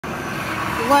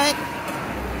what?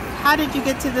 How did you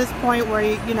get to this point where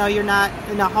you're not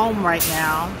in a home right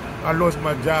now? I lost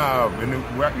my job, and you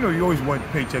always want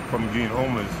paycheck from being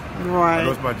homeless. Right. I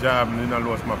lost my job, and then I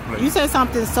lost my place. You said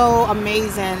something so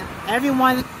amazing.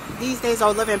 Everyone these days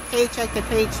are living paycheck to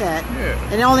paycheck.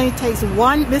 Yeah. And it only takes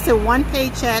missing one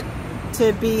paycheck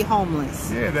to be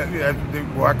homeless. Yeah.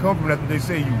 Where I come from, that's what they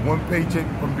say. You one paycheck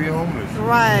from being homeless.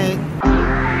 Right.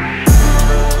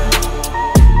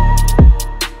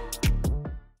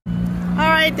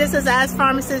 Alright, this is Ask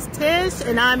Pharmacist Tish,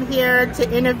 and I'm here to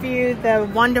interview the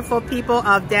wonderful people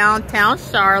of downtown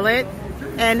Charlotte.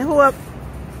 And who am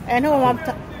I?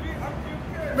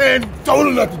 Man, told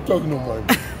her not to talk no more.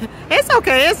 It's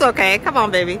okay. Come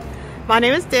on, baby. My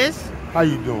name is Tish. How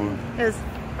you doing?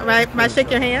 May I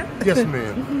shake your hand? Yes,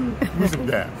 ma'am. Who's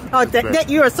that? Oh,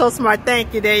 you are so smart.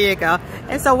 Thank you. There you go.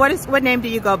 And so, what name do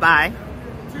you go by?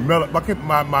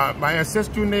 My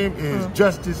ancestral name is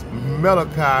Justice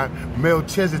MLK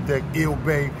Melchizedek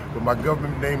Ilbay, but my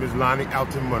government name is Lonnie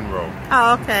Alton Monroe.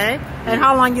 Oh, okay. And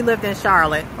how long you lived in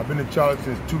Charlotte? I've been in Charlotte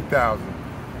since 2000.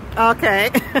 Okay.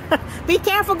 Be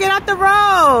careful, get out the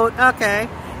road. Okay.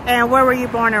 And where were you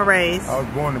born and raised? I was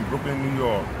born in Brooklyn, New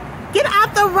York. Get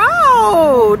out the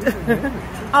road!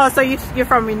 Oh, so you're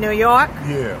from New York?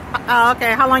 Yeah. Oh,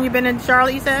 okay. How long you been in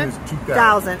Charlotte, you said? Since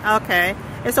 2000. Okay.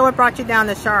 And so what brought you down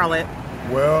to Charlotte?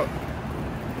 Well,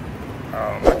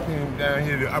 I really came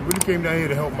down here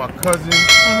to help my cousin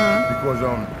because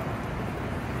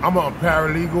I'm a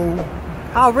paralegal.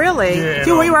 Oh, really? Yeah.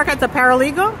 Do you work as a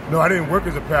paralegal? No, I didn't work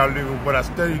as a paralegal, but I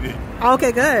studied it.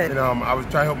 Okay, good. And I was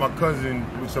trying to help my cousin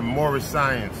with some Morris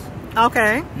science.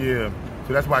 Okay. Yeah.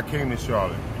 So that's why I came to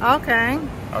Charlotte. Okay.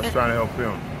 I was trying to help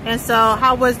him. And so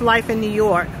how was life in New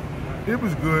York? It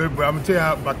was good, but I'm gonna tell you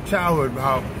how my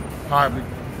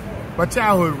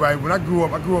childhood, right? When I grew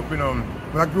up, I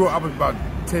was about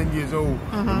 10 years old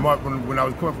when I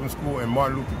was coming from school, and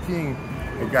Martin Luther King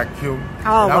had got killed.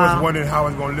 Oh, and wow. I was wondering how I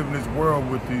was going to live in this world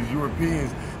with these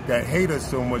Europeans that hate us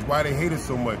so much. Why they hate us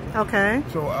so much? Okay.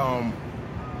 So I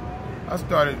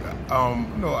started,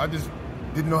 I just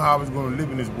didn't know how I was going to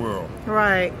live in this world.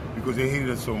 Right. Because they hated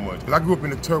us so much. Because I grew up in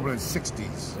the turbulent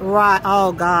 60s. Right.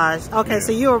 Oh, gosh. Okay, Yeah.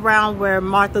 so you were around where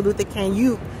Martin Luther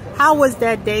King, how was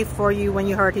that day for you when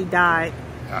you heard he died?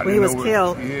 When he was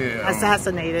killed? Yeah.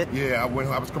 Assassinated? Yeah, I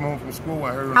was coming home from school.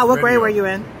 I heard. What grade were you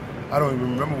in? I don't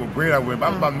even remember what grade I was in, but I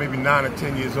was about maybe 9 or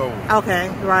 10 years old. Okay,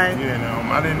 right.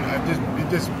 Yeah, it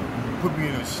just put me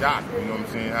in a shock, you know what I'm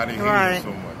saying, how they hated us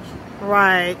so much.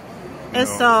 Right. And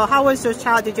so, how was your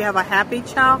childhood? Did you have a happy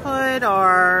childhood,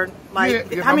 or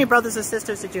how many brothers and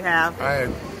sisters did you have? I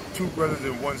had 2 brothers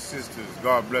and 1 sister.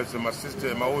 God bless them. My sister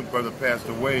and my oldest brother passed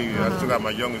away. I still got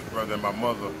my youngest brother and my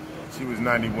mother. She was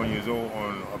 91 years old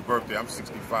on her birthday. I'm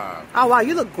 65. Oh, wow,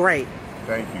 you look great.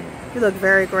 Thank you. You look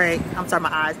very great. I'm sorry,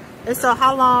 my eyes. And so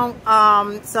how long,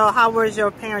 how was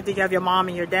your parents? Did you have your mom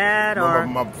and your dad? Or?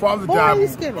 My father died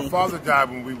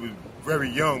when we were very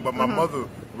young, but my mother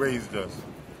raised us.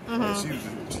 And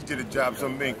she did a job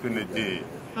some men couldn't have did.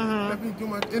 Let me do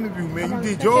my interview, man. You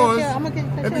did yours.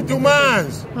 Let me do mine.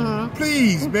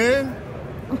 Please, man.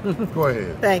 Go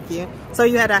ahead. Thank you. So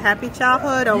you had a happy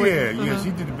childhood? Or yeah,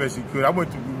 she did the best she could. I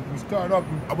went to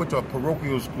a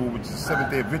parochial school, which is a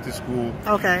Seventh-day Adventist school.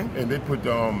 Okay. And she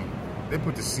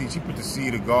put the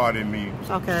seed of God in me.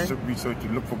 Okay. Research to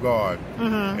look for God.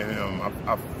 And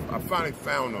I finally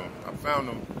found him. I found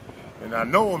him, and I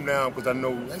know him now because I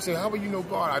know. They say, how will you know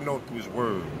God? I know him through His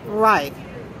Word. Right.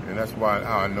 And that's how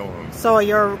I know him. So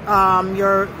your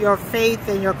faith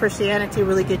and your Christianity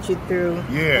really get you through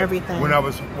everything. When I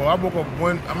woke up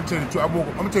I'm gonna tell you the truth. I'm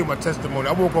gonna tell you my testimony.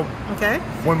 I woke up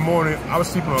one morning. I was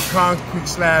sleeping on a concrete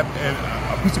slab and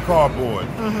a piece of cardboard,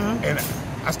 and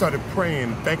I started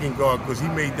praying, thanking God because He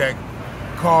made that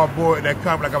cardboard and that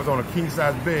concrete like I was on a king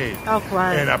size bed. Oh,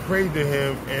 right. And I prayed to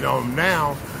Him, and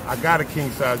now I got a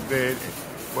king size bed.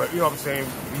 But you know what I'm saying?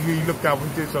 He looked out. He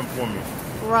did something for me.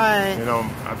 Right. And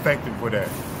I thanked Him for that.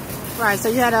 Right. So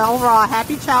you had an overall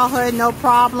happy childhood, no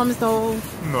problems, no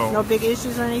big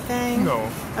issues or anything. No.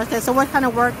 Okay. So what kind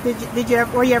of work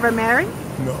were you ever married?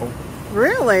 No.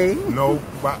 Really? No.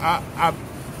 But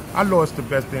I lost the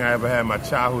best thing I ever had: my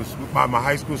childhood, my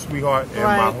high school sweetheart, and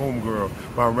my home girl,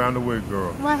 my around the way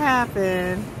girl. What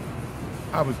happened?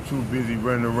 I was too busy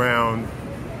running around,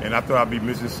 and I thought I'd be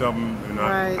missing something, and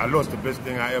I lost the best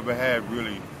thing I ever had,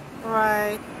 really.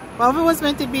 Right. Well, if it was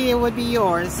meant to be, it would be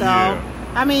yours. So,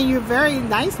 I mean, you're very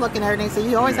nice looking and everything, so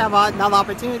you always have another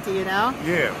opportunity, you know?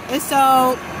 Yeah. And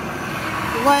so,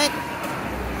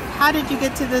 how did you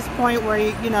get to this point where,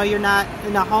 you're not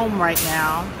in a home right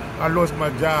now? I lost my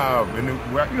job, and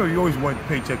you know, you always want a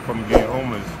paycheck from being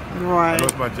homeless. Right. I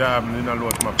lost my job, and then I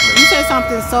lost my place. You said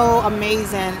something so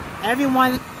amazing.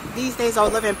 Everyone these days are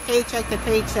living paycheck to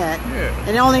paycheck. Yeah.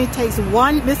 And it only takes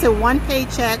missing one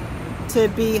paycheck to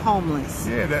be homeless.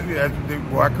 Yeah,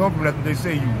 where I come from, that's what they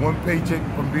say, you one paycheck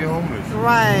from being homeless.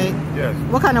 Right. Yes.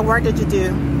 What kind of work did you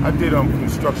do? I did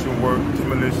construction work,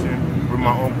 demolition, with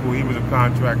my uncle. He was a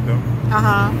contractor.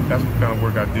 Uh-huh. That's the kind of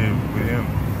work I did with him.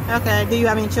 Okay. Do you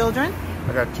have any children?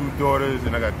 I got 2 daughters,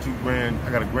 and I got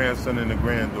a grandson and a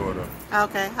granddaughter.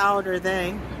 Okay. How old are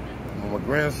they? Well, my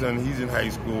grandson, he's in high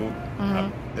school.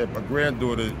 Mm-hmm. My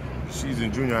granddaughter, she's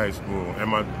in junior high school. And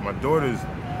my daughters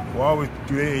were always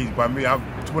through their age by me. I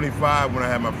was 25 when I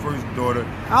had my first daughter.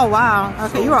 Oh, wow.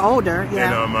 Okay, so, you were older.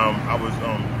 Yeah. And I was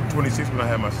 26 when I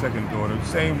had my second daughter.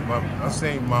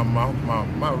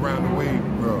 My around the way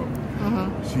girl.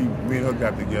 Mm-hmm. Me and her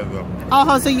got together.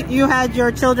 Oh, so you had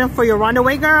your children for your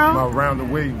runaway girl? My around the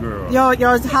way girl.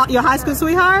 Your high school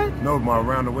sweetheart? No, my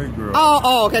around the way girl.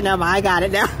 Oh, okay, never mind. I got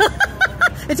it now.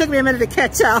 It took me a minute to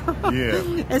catch up. Yeah.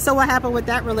 And so what happened with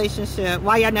that relationship?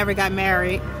 Why y'all never got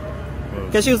married?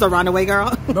 Because she was a runaway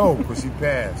girl? No, because she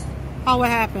passed. Oh, what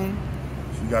happened?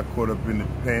 She got caught up she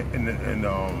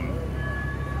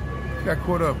got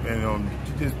caught up and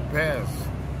she just passed.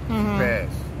 Mm-hmm.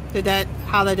 She passed.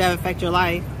 How did that affect your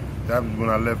life? That was when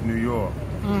I left New York.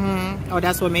 Mm-hmm. Oh,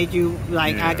 that's what made you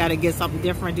like, I gotta get something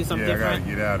different, do something different?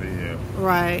 Yeah, I gotta get out of here.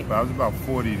 Right. But I was about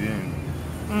 40 then.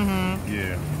 Mm-hmm.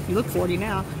 Yeah. You look 40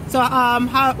 now. So,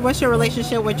 what's your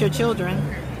relationship with your children?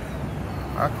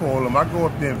 I call them. I go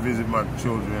up there and visit my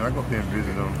children. I go up there and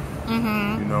visit them.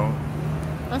 Mm-hmm. You know.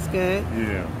 That's good.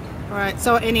 Yeah. All right.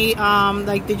 So, any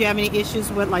did you have any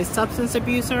issues with like substance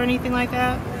abuse or anything like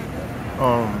that?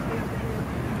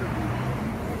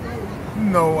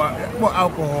 No. Well,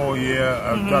 alcohol. Yeah.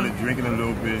 I started drinking a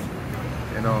little bit,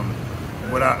 and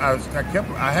but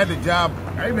I had a job.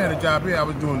 I even had a job here. I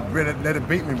was doing lead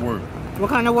abatement work. What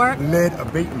kind of work? Lead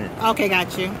abatement. Okay,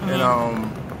 got you. Mm-hmm. And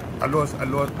I lost.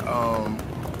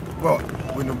 Well,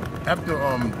 after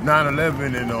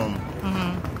 9/11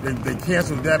 and they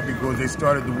canceled that because they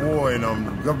started the war and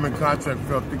the government contract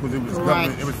fell because it was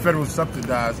government. It was federal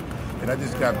subsidized, and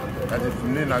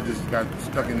from then I just got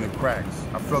stuck in the cracks.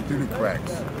 I fell through the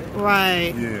cracks.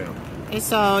 Right. Yeah. And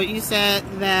so you said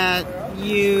that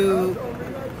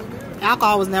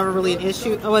alcohol was never really an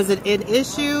issue. Was it an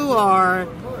issue, or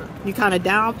you kind of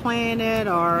downplaying it,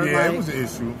 or? Yeah, it was an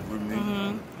issue with me.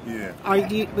 Yeah.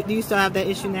 Do you still have that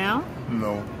issue now?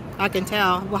 No. I can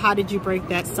tell. Well, how did you break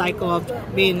that cycle of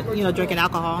being, drinking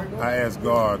alcohol? I asked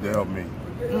God to help me.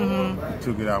 Mm-hmm. He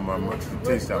took it out of my mouth, the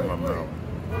taste out of my mouth.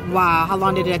 Wow. How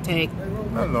long did that take?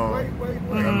 Not long.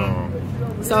 Mm-hmm. Not long.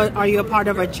 So, are you a part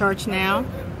of a church now?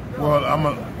 Well,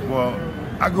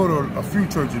 I go to a few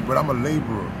churches, but I'm a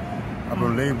laborer. I'm a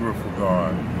laborer for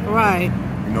God. Right.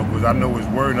 Because I know His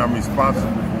Word and I'm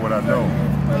responsible for what I know.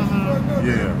 Mm-hmm.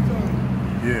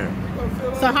 Yeah.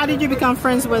 So how did you become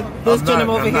friends with this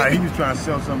gentleman over here? He was trying to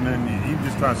sell something. He was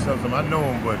just trying to sell something. I know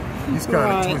him, but he's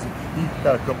kind of twisted. He's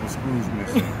got a couple of screws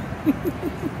missing.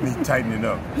 And he's tightening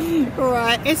up.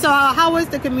 Right. And so how is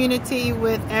the community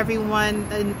with everyone,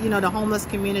 and the homeless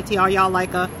community? Are y'all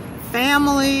like a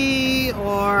family,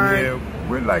 or? Yeah,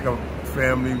 we're like a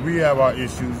family. We have our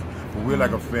issues, but we're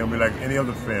like a family, like any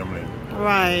other family.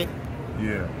 Right.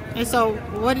 Yeah. And so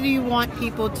what do you want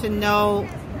people to know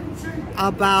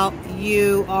about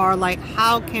you, or like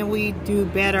how can we do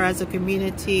better as a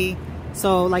community?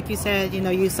 So like you said,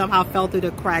 you somehow fell through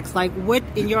the cracks. Like what,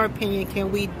 in your opinion,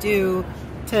 can we do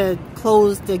to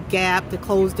close the gap, to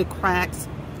close the cracks?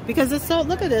 Because it's so,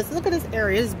 look at this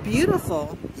area, it's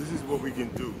beautiful. This is what we can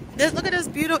do. Look at this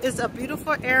it's a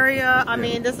beautiful area. I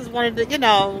mean, this is one of the,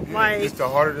 like. It's the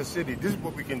heart of the city. This is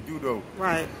what we can do though.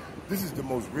 Right. This is the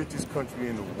most richest country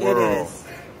in the world. It is.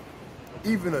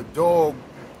 Even a dog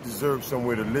deserve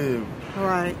somewhere to live.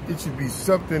 Right. It should be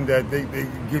something that they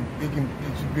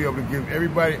should be able to give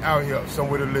everybody out here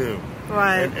somewhere to live.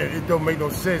 Right. And it don't make no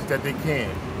sense that they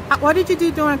can't. What did you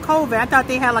do during COVID? I thought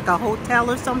they had like a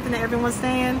hotel or something that everyone's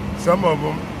staying. Some of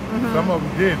them. Some of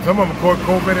them did. Some of them caught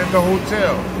COVID at the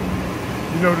hotel.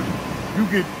 You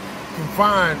get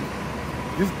confined.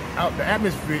 The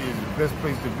atmosphere is the best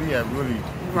place to be at, really.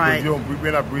 Right. Because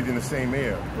we're not breathing the same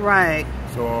air. Right.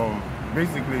 So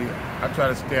basically, I try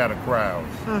to stay out of crowds.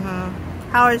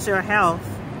 How is your health?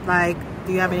 Like,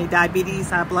 do you have any diabetes,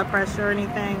 high blood pressure, or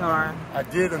anything, or? I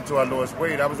did until I lost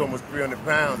weight. I was almost 300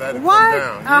 pounds. I had to what?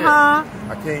 come down.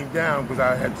 Yeah. I came down because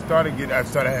I started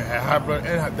had high blood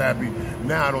and diabetes.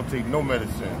 Now I don't take no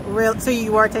medicine. Real? So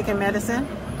you were taking medicine?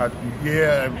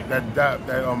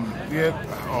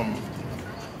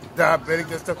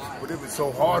 diabetic and stuff, but it was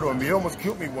so hard on me. It almost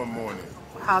killed me one morning.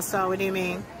 How so? What do you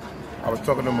mean? I was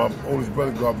talking to my oldest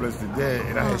brother, God bless the dead,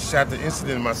 and I had shot the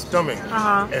incident in my stomach,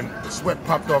 and the sweat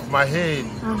popped off my head.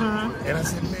 And I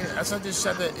said, man, I just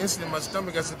shot that incident in my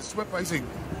stomach. I said, the sweat popped.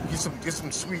 He said, get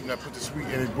some sweet, and I put the sweet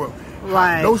in it.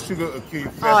 Right. No sugar will kill you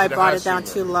faster. Oh, I brought it down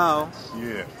too low.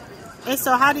 Yeah. And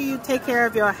so how do you take care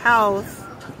of your health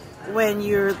when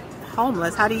you're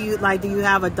homeless? How do you, like, do you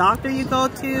have a doctor you go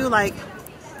to? Like,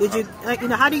 did you, like, you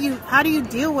know, how do you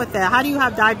deal with that? How do you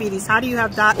have diabetes? How do you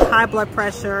have high blood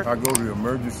pressure? I go to the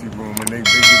emergency room and they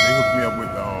hook me up with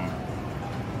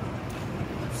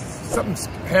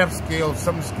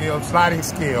something sliding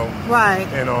scale. Right.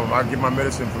 And I get my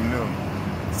medicine from them.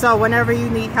 So whenever you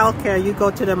need health care, you go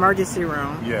to the emergency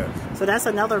room. Yes. So that's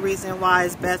another reason why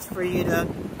it's best for you to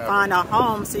find a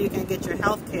home so you can get your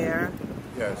health care.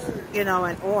 Yes. You know,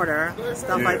 in order,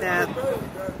 stuff like that.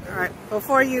 All right.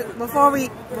 Before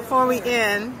we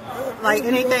end, like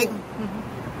anything.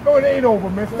 No, it ain't over,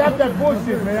 man. Stop that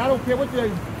bullshit, man. I don't care what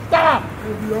you stop.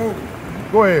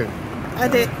 Go ahead.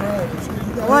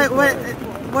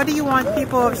 What do you want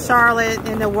people of Charlotte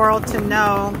and the world to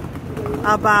know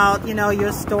about, you know,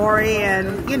 your story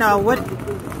and, you know, what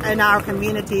in our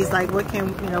communities, like what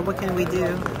can we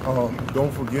do?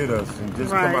 Don't forget us and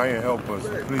just come out here and help us,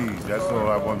 please. That's all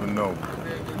I want to know.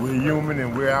 We're human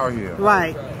and we're out here.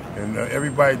 Right. And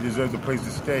everybody deserves a place to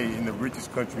stay in the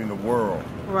richest country in the world.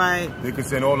 Right. They could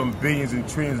send all them billions and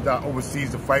trillions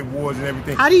overseas to fight wars and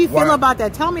everything. How do you feel about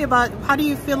that? Tell me about, how do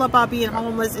you feel about being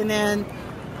homeless and then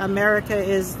America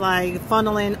is like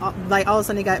funneling, like all of a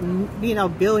sudden they got, you know,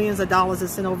 billions of dollars to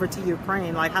send over to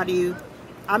Ukraine. Like, how do you,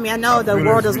 I mean, I know the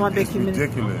world is one big community.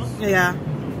 It's ridiculous. Yeah.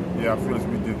 Yeah, I feel it's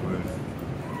ridiculous.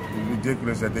 It's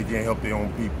ridiculous that they can't help their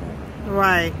own people.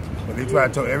 Right. But they try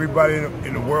to tell everybody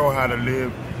in the world how to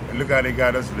live, and look how they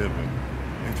got us living.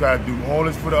 They try to do all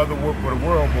this for the world,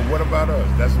 but what about us?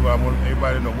 That's what I want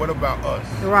everybody to know. What about us?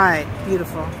 Right.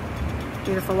 Beautiful.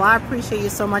 Beautiful. Well, I appreciate you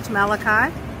so much,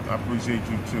 Malachi. I appreciate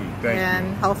you too. Thank you.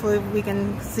 And hopefully we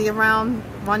can see you around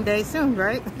one day soon,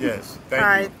 right? Yes. Thank you.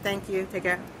 All right. Thank you. Take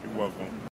care. You're welcome.